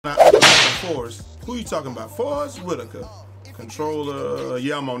Forrest. Who you talking about? Forrest Whitaker. Controller.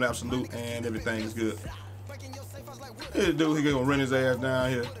 Yeah, I'm on absolute, and everything is good. This dude, he gonna run his ass down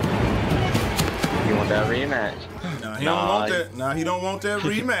here. You want that rematch? Nah, he don't want that. Nah, he don't want that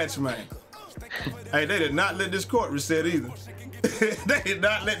rematch, man. Hey, they did not let this court reset either. They did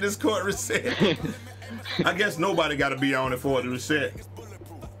not let this court reset. I guess nobody got to be on it for it to reset.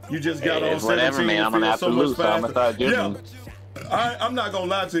 You just got on 17. Whatever, man. I'm an absolute, so I'm gonna start giving. Yeah, I'm not gonna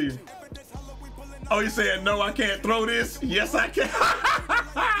lie to you. Oh, you saying no? I can't throw this? Yes, I can.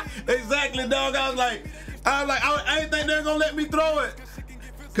 Exactly, dog. I was like, I didn't think they're gonna let me throw it,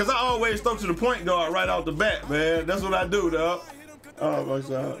 cause I always throw to the point guard right off the bat, man. That's what I do, dog. Oh my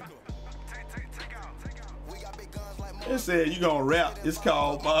God. It said you gonna rap. It's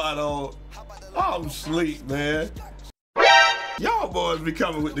called Motto. I'm sleep, man. Y'all boys be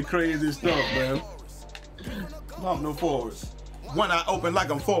coming with the crazy stuff, man. I'm no Forrest. One eye open like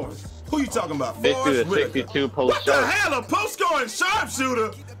I'm Forrest. Who you talking about? This Forrest is a 62 post. What the hell? A post scoring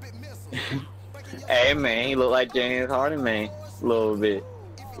sharpshooter? Hey man, he look like James Harden, man. A little bit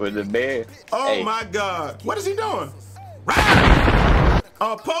with the bear. Oh my God! What is he doing?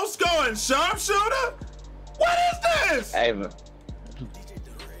 A post scoring sharpshooter? What is this? Hey man.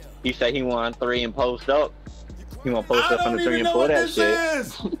 He said he want 3 and post up. He want post up on the 3 and 4 that shit.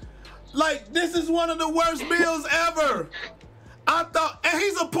 Is. Like, this is one of the worst builds ever. I thought, and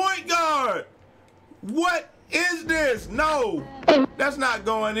he's a point guard. What is this? No, that's not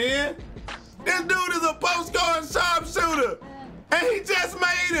going in. This dude is a post scoring sharpshooter, and he just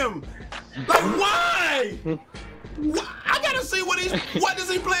made him. Like, why? I gotta see what does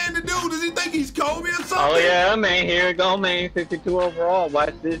he plan to do? Does he think he's Kobe or something? Oh yeah, man, here it go, man. 52 overall.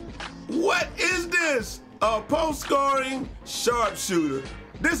 Watch this. What is this? A post scoring sharpshooter.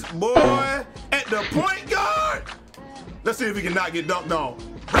 This boy at the point guard. Let's see if he can not get dunked on.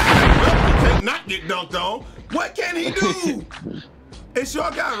 Well, he can't not get dunked on. What can he do? It's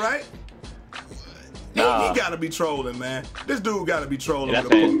your guy, right? He gotta be trolling, man. This dude gotta be trolling. Yeah,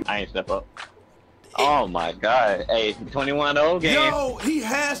 that's it. I ain't step up. Oh my God. Hey, 21-0 game. Yo, he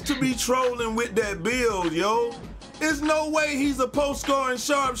has to be trolling with that build, yo. There's no way he's a post scoring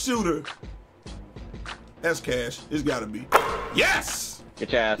sharpshooter. That's cash. It's gotta be. Yes!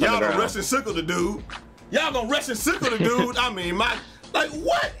 Get your ass on the ground. Y'all gonna rush and sickle the dude. Y'all gonna rush and sickle the dude. I mean, like,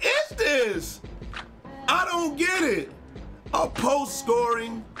 what is this? I don't get it. A post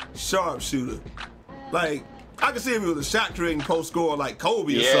scoring sharpshooter. Like, I can see if he was a shot creating post scorer like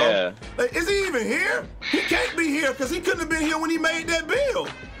Kobe or something. Like, is he even here? He can't be here because he couldn't have been here when he made that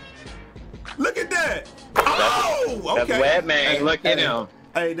build. Look at that. Oh, okay. That's wet, man. Hey, look at him.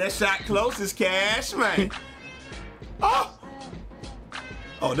 Hey, that shot close is cash, man.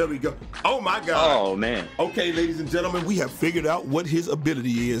 Oh, there we go. Oh my God. Oh man. Okay, ladies and gentlemen, we have figured out what his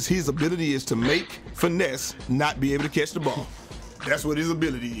ability is. His ability is to make finesse, not be able to catch the ball. That's what his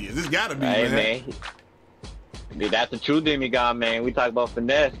ability is. It's gotta be, man. Dude, that's the true demigod, man. We talk about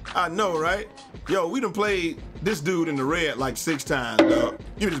finesse. I know, right? Yo, we done played this dude in the red like 6 times, dog.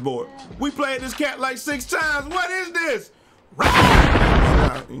 Give me this board. We played this cat like 6 times. What is this?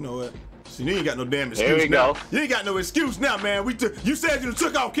 You know what? See, you ain't got no damn excuse. Here we go. You ain't got no excuse now, man. You said you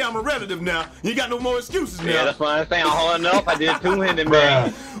took off camera relative now. You ain't got no more excuses now. Yeah, that's what I'm saying. I'm holding up. I did 2-handed,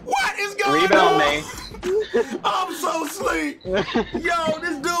 man. What is going Rebound, on? Man. I'm so sleep. Yo,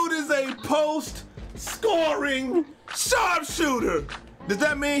 this dude is a post-scoring sharpshooter. Does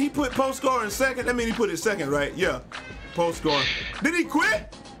that mean he put post-scoring second? That mean he put it second, right? Yeah, post-scoring. Did he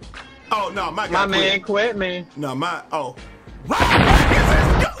quit? Oh, no, my guy quit. My man quit, man. No, what is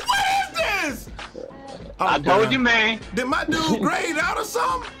this? I told you, man. Did my dude grade out or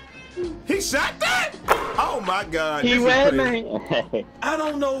something? He shot that? Oh my God. He went, man. I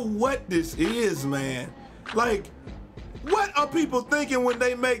don't know what this is, man. Like, what are people thinking when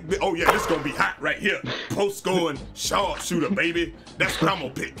they make, oh yeah, this gonna be hot right here. Post scoring sharpshooter, baby. That's what I'm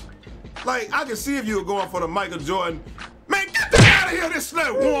gonna pick. Like, I can see if you were going for the Michael Jordan. Man, get that out of here, this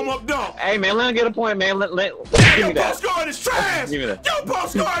warm up dunk. Hey man, let him get a point, man. Give me your post scoring is trash. Give me that. Your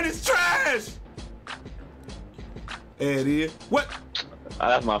post scoring is trash. It is. What? Oh,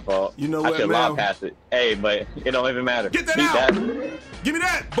 that's my fault. You know what, I should lob pass it. Hey, but it don't even matter. Get that out. Give me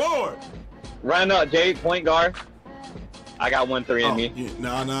that board. Run up, Jay, point guard. I got 1-3 in me.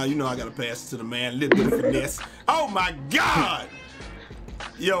 Yeah, nah, you know I gotta pass it to the man. Little bit of finesse. Oh my God.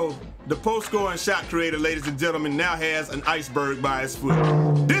 Yo, the post-scoring shot creator, ladies and gentlemen, now has an iceberg by his foot.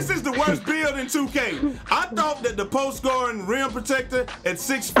 This is the worst build in 2K. I thought that the post-scoring rim protector at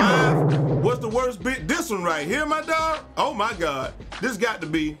 6'5" was the worst bit. This one right here, my dog. Oh my God. This got to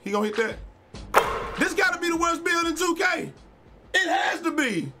be. He gonna hit that? This got to be the worst build in 2K. It has to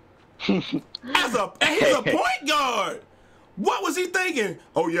be. And he's a point guard. What was he thinking?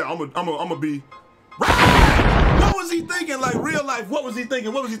 Oh yeah, I'm gonna be. What was he thinking? Like real life, what was he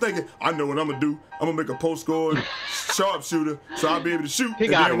thinking? What was he thinking? I know what I'm gonna do. I'm gonna make a post scoring sharpshooter, so I'll be able to shoot.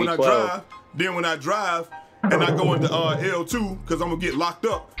 And then when I drive, and I go into L2, because I'm gonna get locked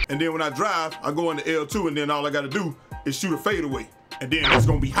up. And then when I drive, I go into L2, and then all I gotta do is shoot a fadeaway. And then it's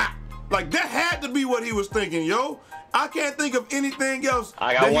gonna be hot. Like that had to be what he was thinking, yo. I can't think of anything else.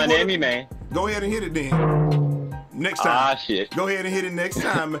 I got one in me, man. Go ahead and hit it then. Next time. Ah, shit. Go ahead and hit it next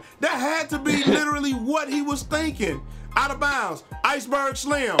time, man. That had to be literally what he was thinking. Out of bounds. Iceberg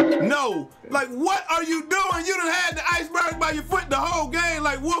slam. No. Like, what are you doing? You done had the iceberg by your foot the whole game,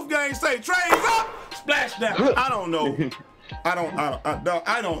 like Wolfgang say. Trains up, splash down. I don't know.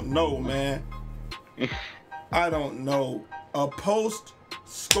 I don't know, man. I don't know. A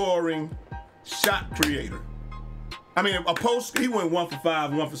post-scoring shot creator. I mean, he went 1 for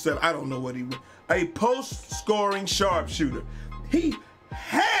 5, 1 for 7. I don't know what he went. A post-scoring sharpshooter. He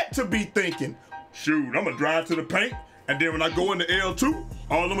had to be thinking, shoot, I'm gonna drive to the paint, and then when I go into L2,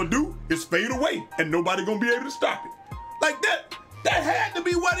 all I'm gonna do is fade away, and nobody gonna be able to stop it. Like that had to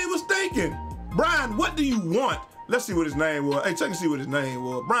be what he was thinking. Brian, what do you want? Let's see what his name was. Hey, check and see what his name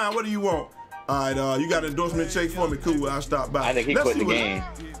was. Brian, what do you want? All right, you got an endorsement check for me? Cool, I'll stop by. I think he quit the game.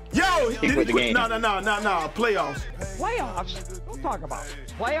 Yo, he quit the game. No, playoffs. Playoffs? Don't talk about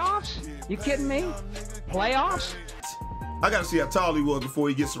it. Playoffs? You kidding me? Playoffs? I gotta see how tall he was before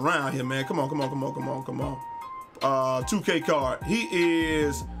he gets around here, man. Come on. 2K card. He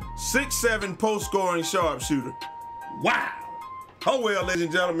is 6'7" post-scoring sharpshooter. Wow. Oh well, ladies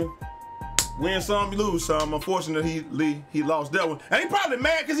and gentlemen. Win some, you lose some. Unfortunately, he lost that one. And he probably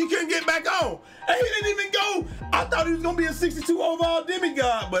mad because he couldn't get back on. And he didn't even go. I thought he was going to be a 62 overall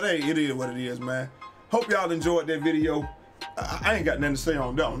demigod. But hey, it is what it is, man. Hope y'all enjoyed that video. I ain't got nothing to say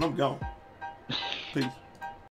on that one. I'm gone. Peace.